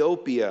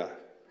Ethiopia.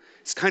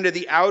 It's kind of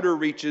the outer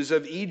reaches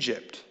of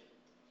Egypt.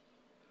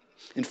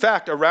 In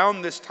fact,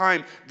 around this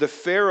time, the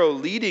Pharaoh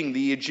leading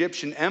the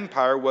Egyptian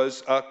empire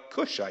was a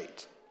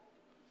Cushite.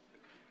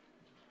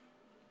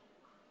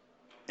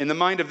 In the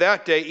mind of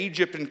that day,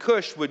 Egypt and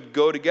Cush would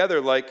go together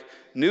like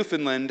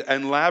Newfoundland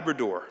and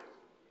Labrador.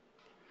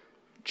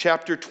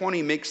 Chapter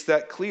 20 makes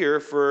that clear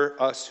for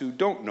us who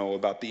don't know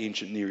about the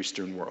ancient Near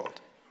Eastern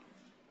world.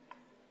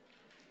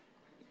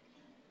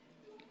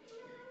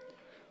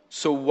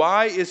 So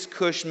why is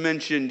Cush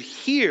mentioned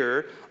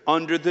here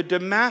under the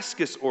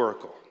Damascus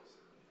oracle?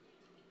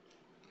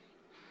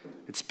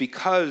 It's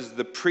because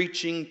the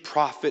preaching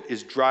prophet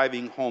is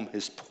driving home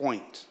his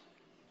point.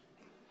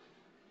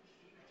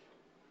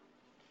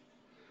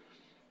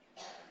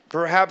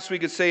 Perhaps we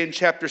could say in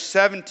chapter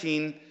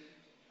 17,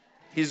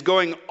 he's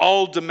going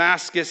all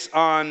Damascus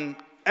on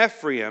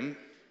Ephraim.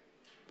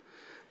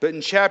 But in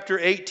chapter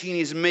 18,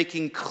 he's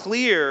making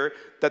clear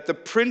that the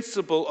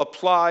principle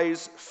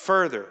applies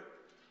further.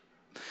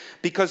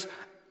 Because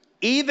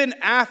even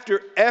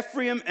after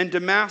Ephraim and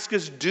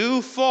Damascus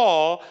do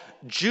fall,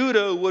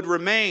 Judah would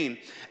remain.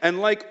 And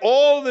like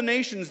all the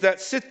nations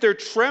that sit there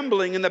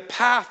trembling in the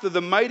path of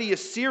the mighty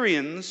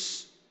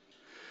Assyrians,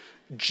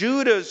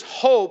 Judah's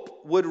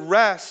hope would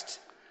rest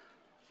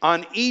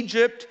on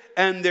Egypt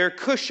and their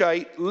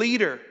Cushite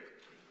leader.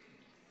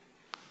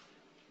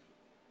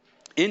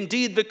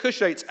 Indeed, the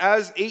Cushites,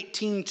 as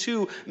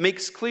 18:2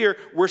 makes clear,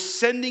 were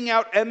sending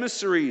out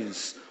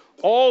emissaries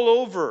all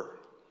over,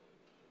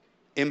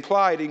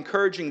 implied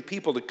encouraging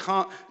people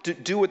to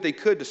do what they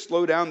could to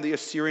slow down the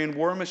Assyrian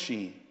war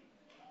machine.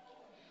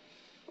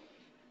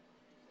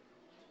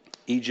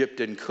 Egypt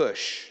and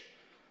Cush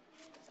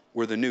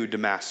were the new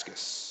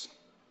Damascus.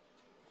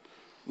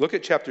 Look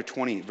at chapter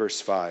 20,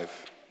 verse 5.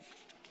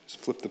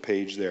 Just flip the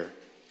page there.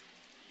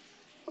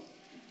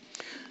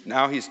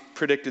 Now he's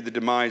predicted the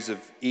demise of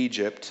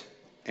Egypt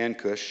and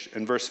Cush.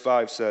 And verse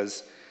 5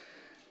 says,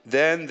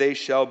 "Then they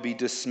shall be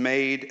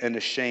dismayed and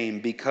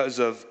ashamed because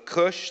of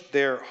Cush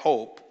their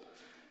hope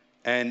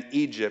and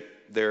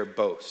Egypt their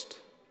boast."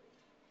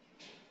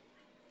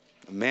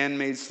 A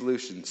man-made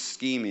solution,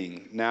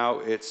 scheming. Now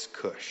it's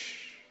Cush.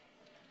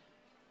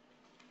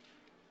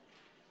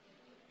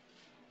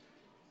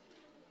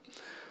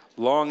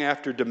 Long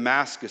after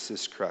Damascus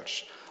is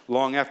crushed,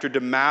 long after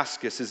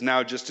Damascus is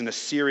now just an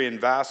Assyrian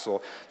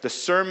vassal, the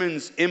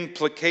sermon's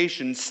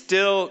implication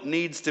still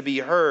needs to be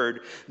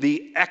heard.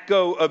 The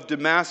echo of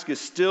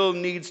Damascus still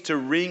needs to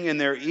ring in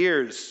their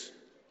ears.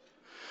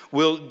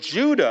 Will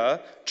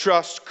Judah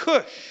trust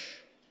Cush?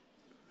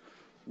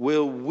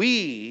 Will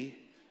we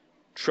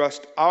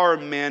trust our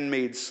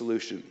man-made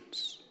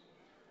solutions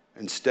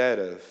instead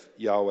of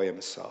Yahweh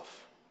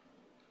himself?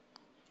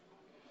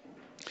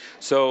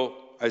 So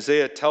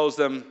Isaiah tells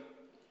them,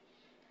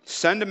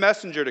 send a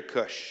messenger to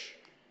Cush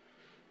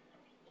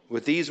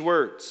with these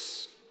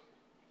words,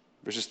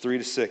 verses 3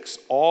 to 6.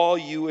 "All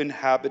you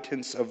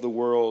inhabitants of the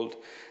world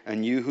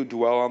and you who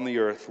dwell on the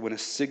earth, when a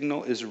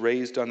signal is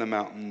raised on the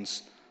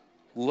mountains,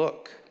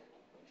 look.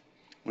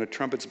 When a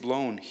trumpet's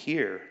blown,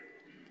 hear.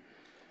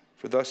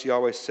 For thus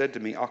Yahweh said to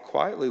me, I'll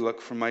quietly look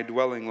from my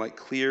dwelling like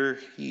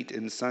clear heat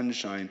in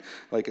sunshine,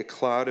 like a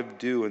cloud of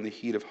dew in the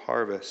heat of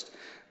harvest.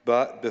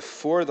 But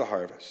before the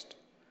harvest,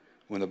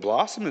 when the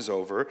blossom is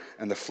over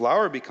and the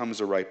flower becomes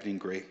a ripening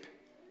grape."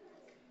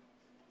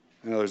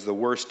 In other words, the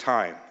worst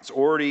time.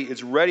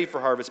 It's ready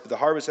for harvest, but the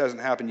harvest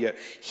hasn't happened yet.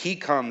 He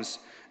comes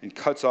and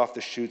cuts off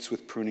the shoots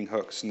with pruning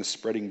hooks, and the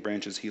spreading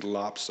branches he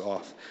lops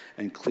off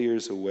and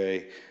clears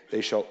away.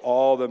 They shall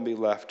all then be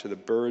left to the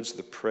birds of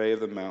the prey of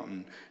the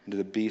mountain and to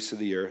the beasts of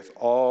the earth.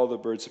 All the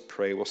birds of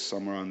prey will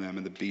summer on them,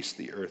 and the beasts of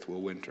the earth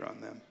will winter on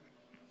them.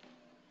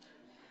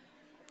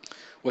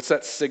 What's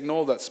that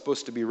signal that's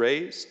supposed to be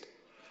raised?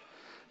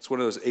 It's one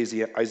of those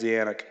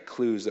Isaianic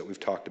clues that we've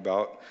talked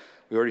about.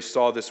 We already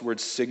saw this word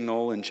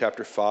signal in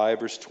chapter 5,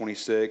 verse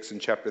 26, and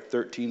chapter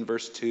 13,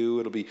 verse 2.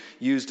 It'll be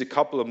used a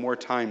couple of more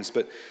times,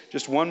 but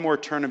just one more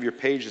turn of your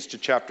pages to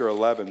chapter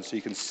 11 so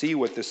you can see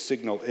what this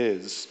signal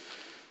is.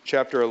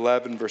 Chapter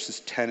 11,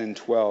 verses 10 and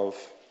 12.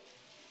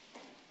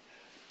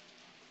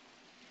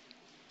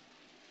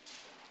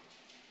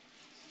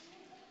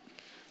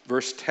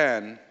 Verse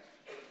 10,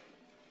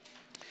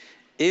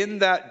 "In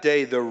that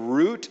day the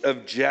root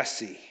of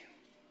Jesse,"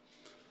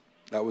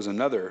 that was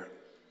another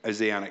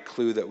Isaianic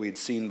clue that we'd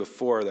seen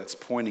before that's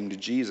pointing to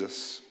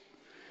Jesus.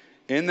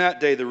 "In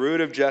that day the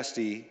root of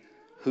Jesse,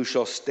 who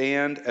shall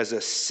stand as a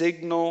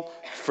signal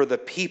for the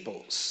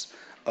peoples,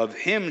 of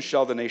him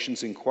shall the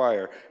nations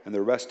inquire, and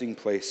the resting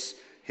place,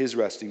 his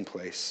resting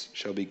place,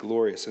 shall be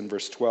glorious." In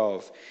verse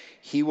 12,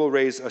 "He will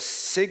raise a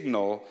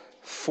signal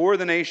for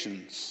the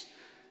nations,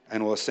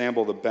 and will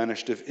assemble the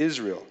banished of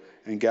Israel,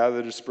 and gather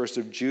the dispersed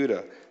of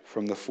Judah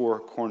from the four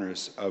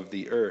corners of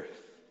the earth."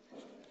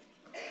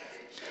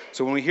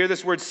 So when we hear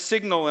this word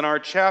signal in our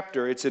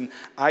chapter, it's an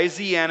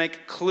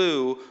Isaianic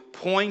clue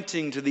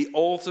pointing to the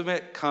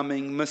ultimate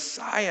coming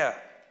Messiah.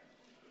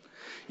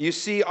 You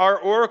see, our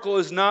oracle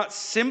is not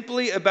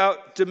simply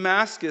about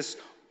Damascus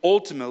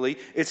ultimately.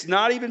 It's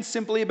not even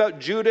simply about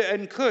Judah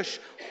and Cush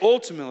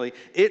ultimately.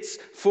 It's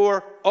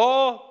for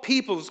all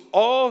peoples,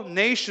 all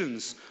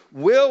nations.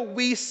 Will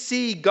we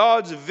see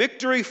God's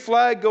victory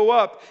flag go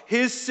up,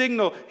 his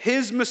signal,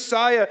 his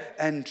Messiah,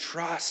 and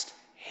trust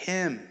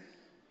him?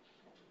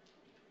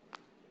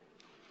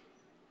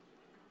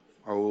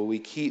 Or will we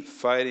keep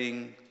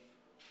fighting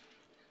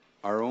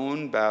our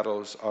own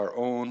battles, our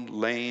own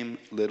lame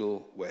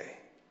little way?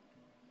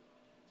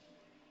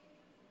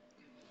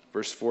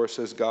 Verse 4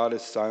 says God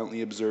is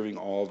silently observing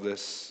all of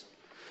this.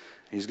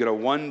 He's going to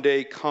one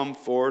day come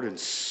forward and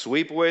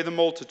sweep away the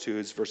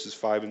multitudes, verses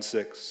 5 and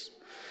 6.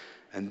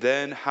 And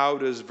then how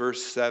does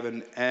verse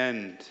 7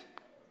 end?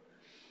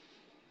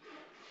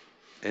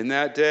 "In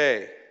that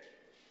day,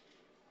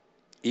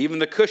 even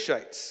the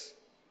Cushites,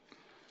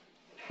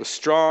 the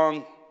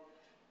strong,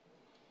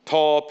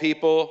 tall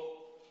people,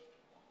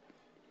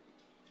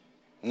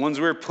 the ones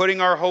we're putting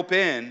our hope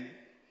in,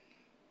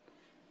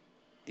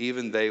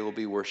 even they will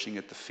be worshiping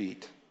at the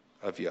feet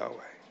of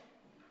Yahweh."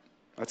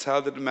 That's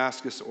how the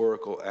Damascus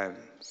oracle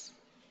ends.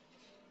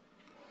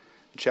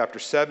 In chapter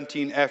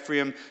 17,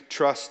 Ephraim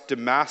trusts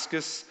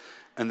Damascus,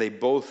 and they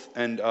both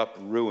end up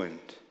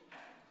ruined.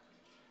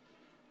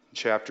 In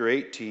chapter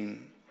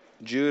 18,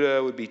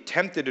 Judah would be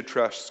tempted to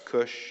trust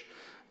Cush,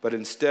 but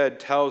instead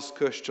tells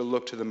Cush to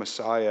look to the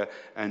Messiah,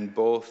 and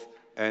both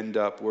end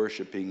up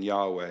worshiping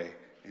Yahweh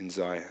in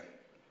Zion.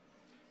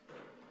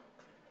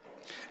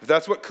 If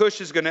that's what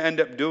Cush is going to end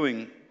up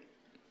doing,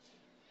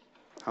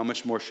 how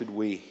much more should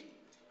we?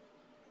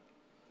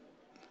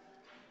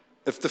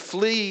 If the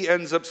flea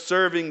ends up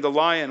serving the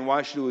lion,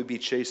 why should we be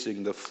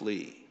chasing the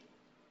flea?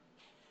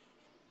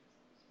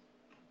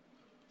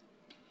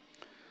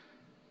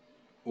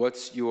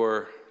 What's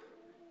your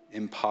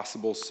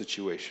impossible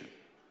situation?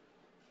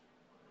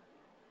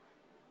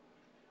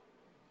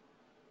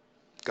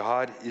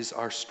 God is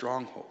our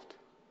stronghold.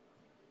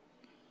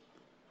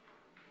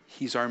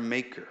 He's our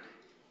maker.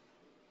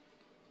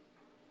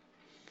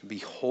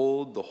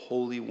 Behold the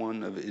Holy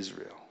One of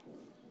Israel.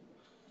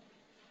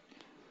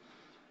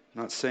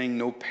 I'm not saying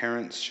no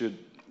parents should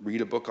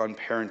read a book on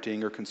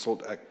parenting or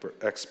consult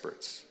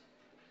experts.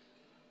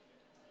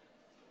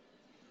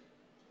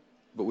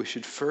 But we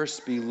should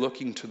first be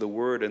looking to the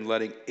Word and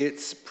letting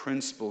its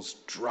principles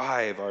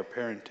drive our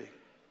parenting.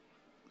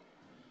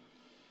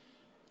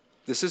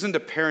 This isn't a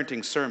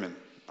parenting sermon.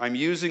 I'm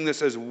using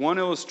this as one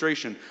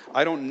illustration.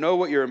 I don't know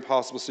what your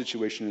impossible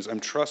situation is. I'm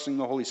trusting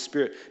the Holy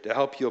Spirit to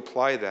help you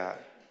apply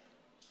that.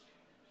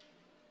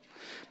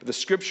 But the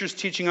Scripture's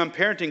teaching on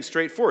parenting is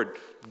straightforward.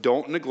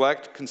 Don't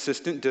neglect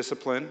consistent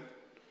discipline.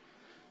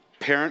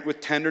 Parent with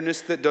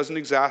tenderness that doesn't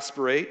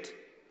exasperate.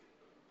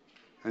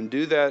 And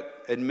do that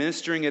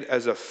administering it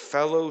as a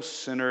fellow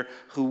sinner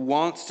who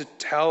wants to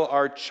tell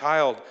our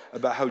child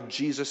about how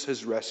Jesus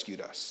has rescued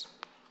us.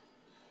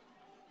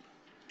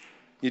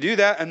 You do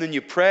that, and then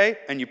you pray,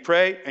 and you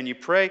pray, and you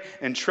pray,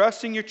 and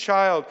trusting your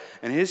child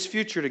and his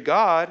future to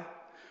God.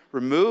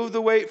 Remove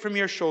the weight from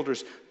your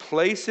shoulders.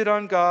 Place it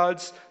on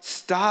God's.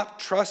 Stop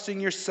trusting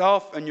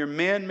yourself and your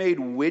man-made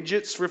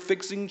widgets for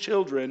fixing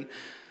children.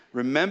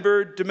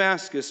 Remember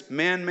Damascus,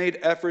 man-made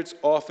efforts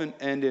often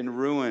end in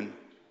ruin.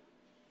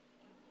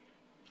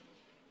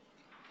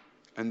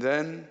 And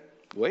then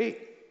wait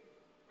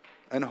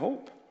and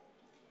hope.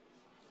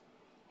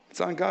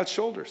 It's on God's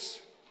shoulders.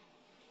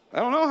 I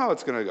don't know how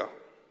it's going to go,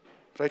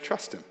 but I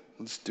trust him.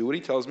 I'll just do what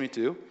he tells me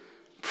to.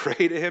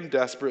 Pray to him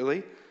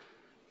desperately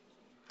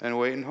and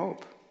wait and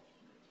hope.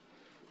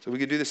 So we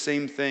could do the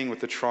same thing with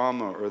the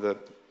trauma or the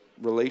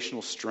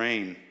relational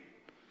strain.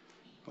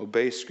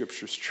 Obey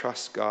Scriptures,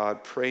 trust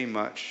God, pray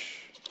much,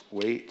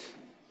 wait.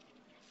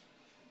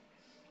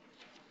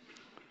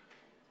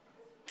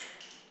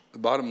 The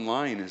bottom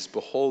line is,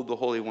 behold the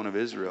Holy One of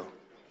Israel.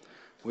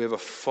 We have a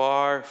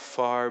far,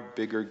 far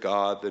bigger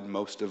God than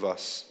most of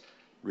us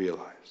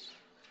realize.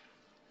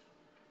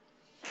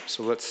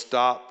 So let's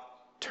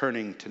stop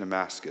turning to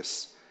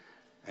Damascus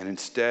and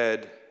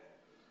instead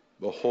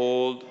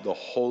behold the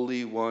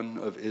Holy One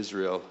of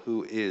Israel,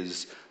 who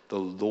is the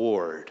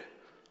Lord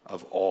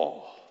of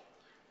all.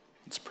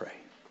 Let's pray.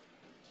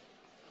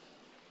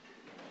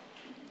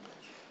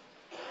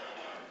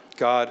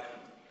 God,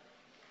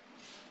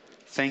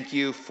 thank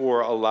you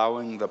for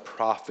allowing the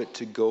prophet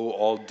to go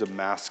all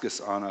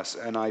Damascus on us.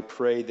 And I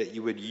pray that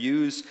you would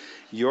use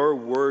your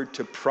word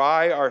to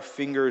pry our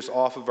fingers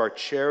off of our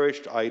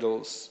cherished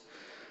idols,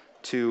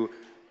 to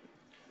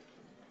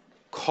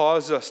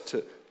cause us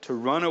to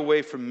run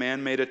away from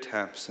man-made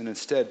attempts and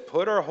instead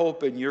put our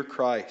hope in your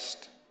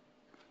Christ.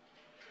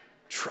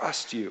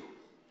 Trust you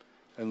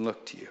and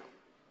look to you.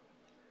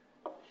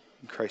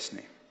 In Christ's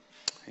name,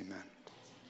 amen.